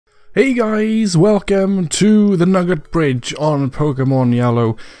Hey guys, welcome to the Nugget Bridge on Pokemon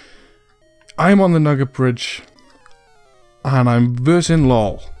Yellow. I'm on the Nugget Bridge and I'm versing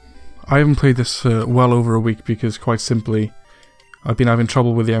LOL. I haven't played this well over a week because quite simply I've been having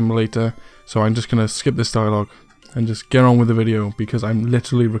trouble with the emulator, so I'm just going to skip this dialogue and just get on with the video because I'm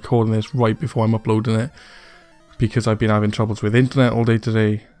literally recording this right before I'm uploading it because I've been having troubles with internet all day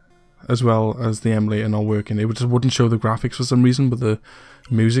today, as well as the emulator not working. It just wouldn't show the graphics for some reason, but the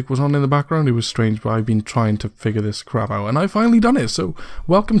music was on in the background. It was strange, but I've been trying to figure this crap out, and I finally done it. So,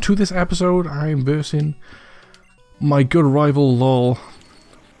 welcome to this episode. I'm versing my good rival LOL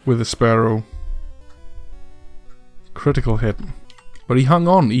with a Sparrow. Critical hit. But he hung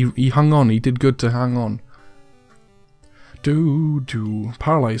on. He hung on. He did good to hang on.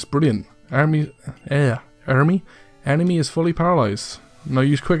 Paralyzed. Brilliant. Enemy is fully paralyzed. Now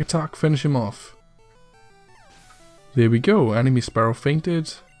use quick attack, finish him off. There we go, enemy Sparrow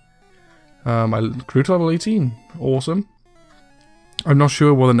fainted. I grew to level 18, awesome. I'm not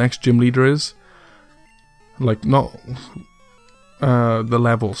sure what the next gym leader is. Like, not the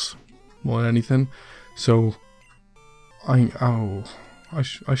levels more than anything. So, I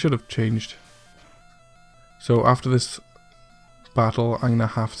should have changed. So after this battle, I'm gonna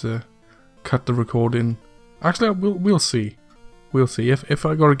have to cut the recording. Actually, we'll see. We'll see if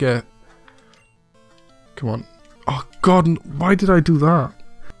I gotta get. Come on! Oh God! Why did I do that?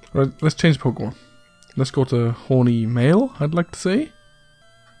 Right, let's change Pokemon. Let's go to horny male. I'd like to say,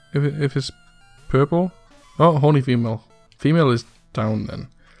 if it's purple. Oh, horny female. Female is down then.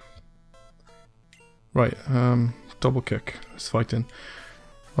 Right. Double kick. It's fighting.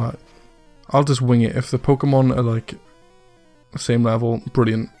 Right. I'll just wing it. If the Pokemon are like the same level,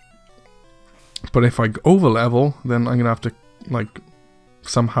 brilliant. But if I over level, then I'm gonna have to like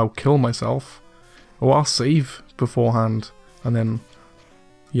somehow kill myself, or I'll save beforehand and then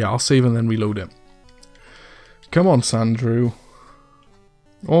I'll save and then reload it. Come on, Sandrew.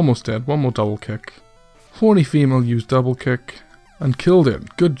 Almost dead. One more double kick. Horny female used double kick and killed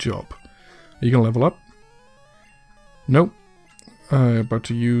it. Good job. Are you gonna level up? Nope. About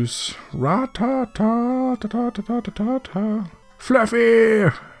to use Ra-ta-ta-ta-ta-ta-ta-ta. Fluffy!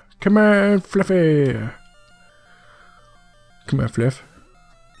 Come on, Fluffy! Come on, Fluff.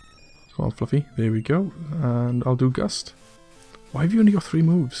 Come on, Fluffy. There we go. And I'll do Gust. Why have you only got 3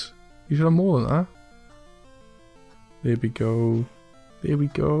 moves? You should have more than that. There we go. There we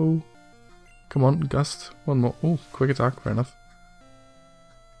go. Come on, Gust. One more. Oh, quick attack. Fair enough.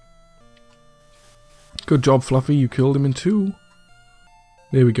 Good job, Fluffy. You killed him in 2.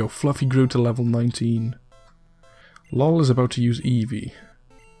 There we go. Fluffy grew to level 19. LOL is about to use Eevee.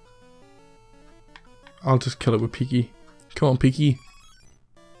 I'll just kill it with Peaky. Come on, Peaky.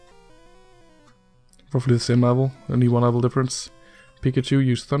 Roughly the same level, only 1 level difference. Pikachu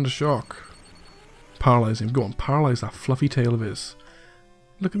used Thunder Shock. Paralyze him. Go on, paralyze that fluffy tail of his.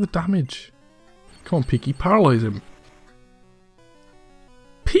 Look at the damage. Come on, Peaky, paralyze him.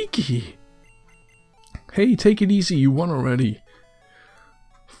 Peaky! Hey, take it easy, you won already.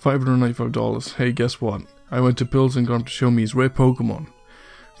 $595. Hey, guess what? I went to Pills and got him to show me his rare Pokemon.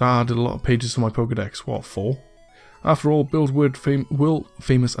 That added a lot of pages to my Pokedex. What, 4? After all, Bill's world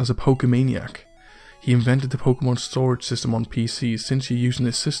famous as a Pokemaniac. He invented the Pokemon storage system on PCs. Since you're using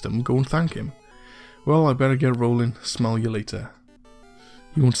this system, go and thank him. Well, I better get rolling. Smell you later.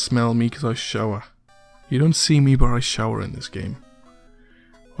 You won't smell me because I shower. You don't see me, but I shower in this game.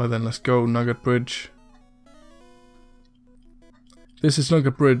 Well then, let's go, Nugget Bridge. This is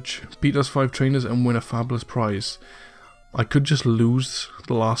Nugget Bridge. Beat us 5 trainers and win a fabulous prize. I could just lose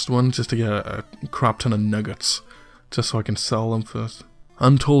the last one just to get a crap ton of nuggets. Just so I can sell them for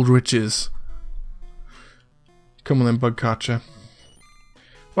untold riches. Come on then, Bugcatcher.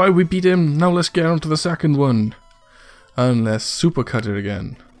 Right, we beat him. Now let's get on to the second one. And let's supercut it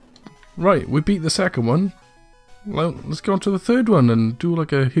again. Right, we beat the second one. Well, let's go on to the third one and do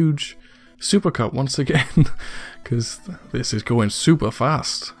like a huge supercut once again. Because this is going super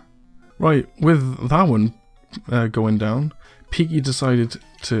fast. Right, with that one going down, Peaky decided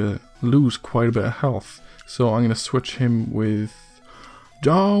to lose quite a bit of health. So I'm going to switch him with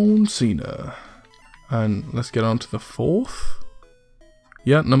John Cena. And let's get on to the 4th.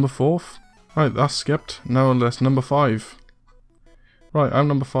 Yeah, number 4th. Right, that's skipped. Now let's number 5. Right, I'm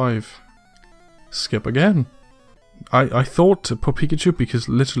number 5. Skip again. I thought to put Pikachu because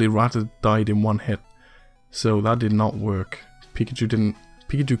literally Rattata died in 1 hit. So that did not work. Pikachu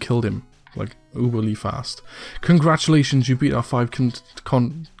killed him like uberly fast. Congratulations, you beat our 5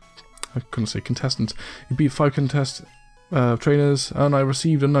 I couldn't say contestants. You beat 5 trainers and I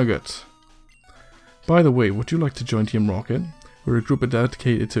received a nugget. By the way, would you like to join Team Rocket? We're a group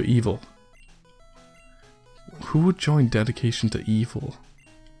dedicated to evil. Who would join dedication to evil?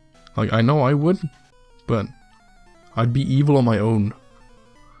 Like, I know I would, but I'd be evil on my own.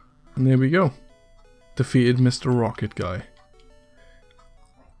 And there we go. Defeated Mr. Rocket guy.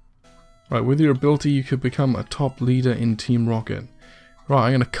 Right, with your ability you could become a top leader in Team Rocket. Right,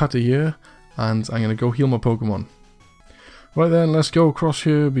 I'm going to cut it here, and I'm going to go heal my Pokemon. Right then, let's go across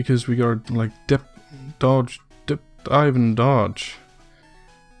here, because we got like dip, dodge, dip, dive, and dodge.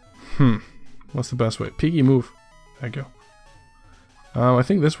 What's the best way? Piggy, move. There you go. I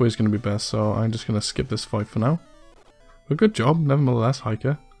think this way is going to be best, so I'm just going to skip this fight for now. But good job, nevertheless,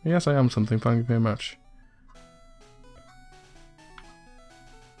 Hiker. Yes, I am something, thank you very much.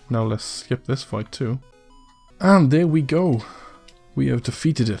 Now let's skip this fight too. And there we go. We have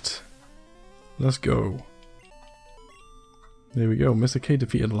defeated it. Let's go. There we go. Mr. K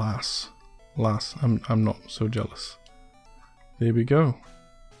defeated Lass. Lass, I'm not so jealous. There we go.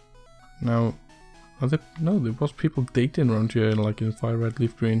 Now, are there, no, there was people dating around here, like in Fire Red,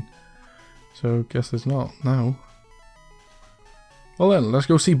 Leaf Green. So, guess there's not now. Well then, let's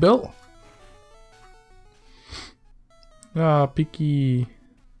go see Bill. Ah, Peaky.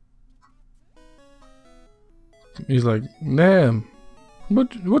 He's like, damn,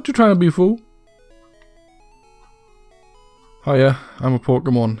 what you trying to be, fool? Hiya, I'm a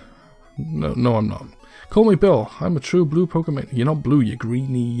Pokemon. No, I'm not. Call me Bill. I'm a true blue Pokemon. You're not blue, you're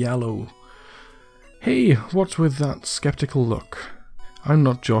greeny yellow. Hey, what's with that skeptical look? I'm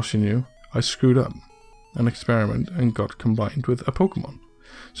not joshing you. I screwed up an experiment and got combined with a Pokemon.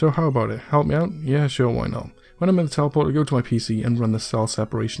 So how about it? Help me out? Yeah, sure, why not? When I'm in the teleporter, go to my PC and run the cell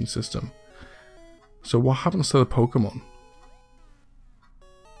separation system. So what happens to the Pokemon?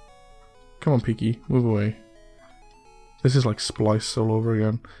 Come on, Peaky, move away. This is like Splice all over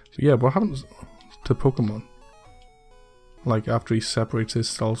again. But yeah, what happens to Pokemon? Like after he separates his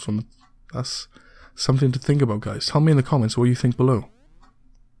cells from... That's something to think about, guys. Tell me in the comments what you think below.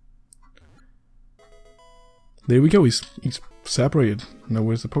 There we go, he's separated. Now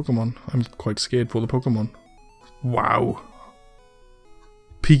where's the Pokemon? I'm quite scared for the Pokemon. Wow.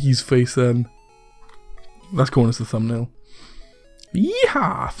 Peaky's face then. That's going as the thumbnail.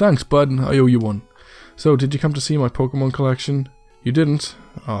 Yeehaw! Thanks, bud. I owe you one. So, did you come to see my Pokemon collection? You didn't?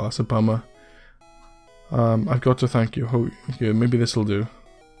 Oh, that's a bummer. I've got to thank you. Oh, yeah, maybe this'll do.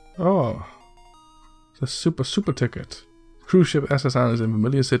 Oh. The super ticket. Cruise ship SSN is in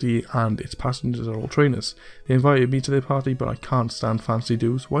Vermilion City and its passengers are all trainers. They invited me to their party, but I can't stand fancy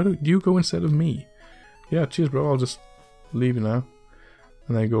dues. Why don't you go instead of me? Yeah, cheers, bro. I'll just leave you now.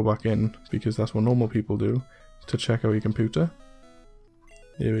 And then go back in, because that's what normal people do, to check out your computer.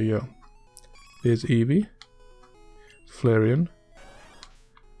 There we go. There's Eevee, Flareon,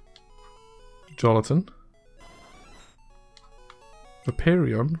 Jolton,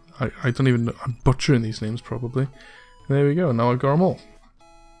 Vaporeon. I don't even know, I'm butchering these names probably. And there we go, now I've got them all.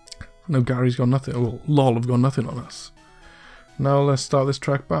 Now Gary's got nothing, well, lol, I've got nothing on us. Now let's start this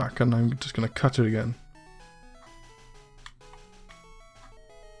track back, and I'm just going to cut it again.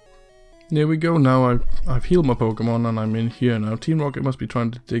 There we go, now I've healed my Pokemon and I'm in here now. Team Rocket must be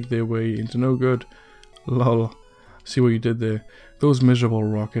trying to dig their way into no good. Lol. See what you did there. Those miserable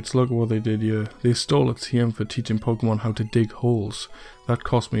rockets, look at what they did here. They stole a TM for teaching Pokemon how to dig holes. That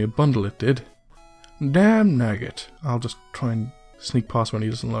cost me a bundle, it did. Damn Nugget. I'll just try and sneak past when he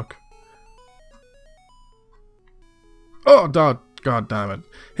doesn't look. Oh, God damn it.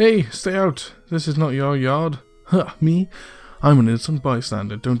 Hey, stay out. This is not your yard. Huh, me? I'm an innocent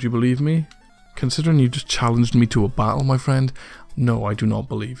bystander, don't you believe me? Considering you just challenged me to a battle, my friend, no, I do not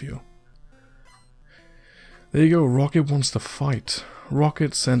believe you. There you go, Rocket wants to fight.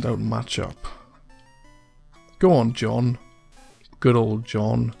 Rocket sent out matchup. Go on, John. Good old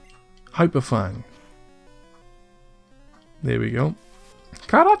John. Hyperfang. There we go.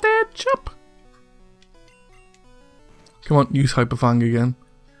 Karate chop! Come on, use Hyperfang again.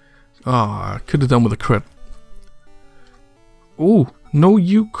 Ah, could have done with a crit. Oh, no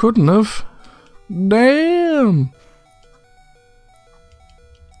you couldn't have. Damn!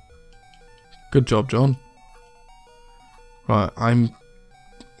 Good job, John. Right,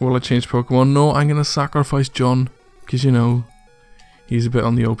 will I change Pokemon? No, I'm gonna sacrifice John. Because, you know, he's a bit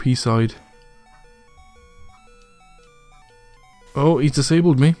on the OP side. Oh, he's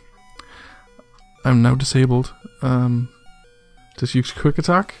disabled me. I'm now disabled. Just use quick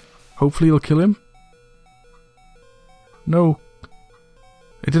attack. Hopefully it'll kill him. No.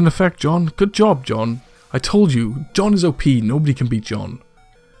 It didn't affect John. Good job, John. I told you, John is OP. Nobody can beat John.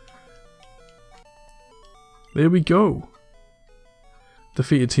 There we go.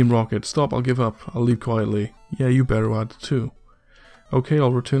 Defeated Team Rocket. Stop, I'll give up. I'll leave quietly. Yeah, you better add too. Okay,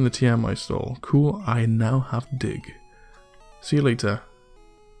 I'll return the TM I stole. Cool, I now have dig. See you later.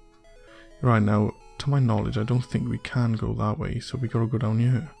 Right, now, to my knowledge, I don't think we can go that way, so we gotta go down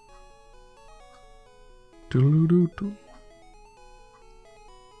here. Doo-doo-doo-doo.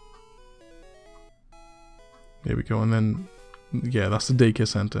 There we go, and then, yeah, that's the daycare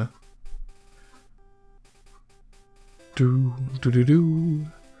center. Do-do-do-do.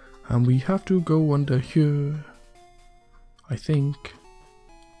 And we have to go under here, I think.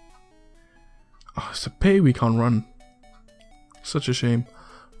 Oh, it's a pity we can't run. Such a shame.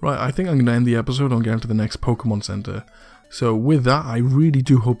 Right, I think I'm going to end the episode on getting to the next Pokemon Center. So with that, I really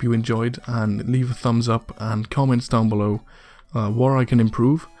do hope you enjoyed, and leave a thumbs up and comments down below what I can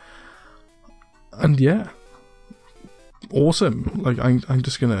improve. And yeah, awesome. Like, I'm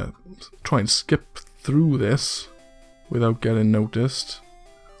just going to try and skip through this without getting noticed.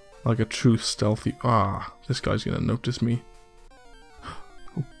 Like a true stealthy... Ah, this guy's going to notice me.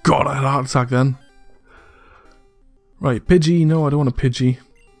 Oh god, I had a heart attack then. Right, Pidgey. No, I don't want a Pidgey.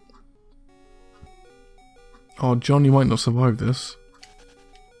 Oh, John, you might not survive this.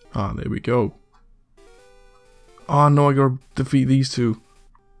 Ah, there we go. Oh no, I gotta defeat these two.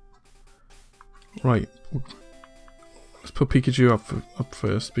 Right. Let's put Pikachu up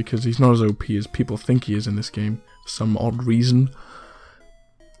first, because he's not as OP as people think he is in this game, for some odd reason.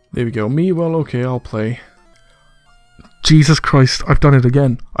 There we go. Me, well, okay, I'll play. Jesus Christ, I've done it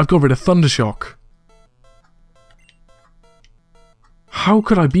again. I've got rid of Thundershock. How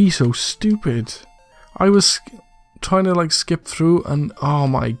could I be so stupid? I was trying to like skip through and oh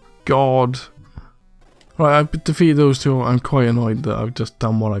my god. Right, I've defeated those two. I'm quite annoyed that I've just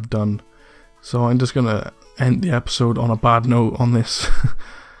done what I've done. So I'm just gonna end the episode on a bad note on this.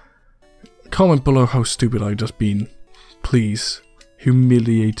 Comment below how stupid I've just been. Please.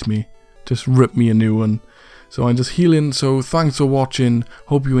 Humiliate me. Just rip me a new one. So I'm just healing, so thanks for watching,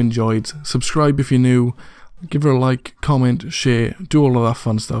 hope you enjoyed, subscribe if you're new, give her a like, comment, share, do all of that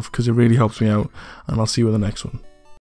fun stuff because it really helps me out, and I'll see you in the next one.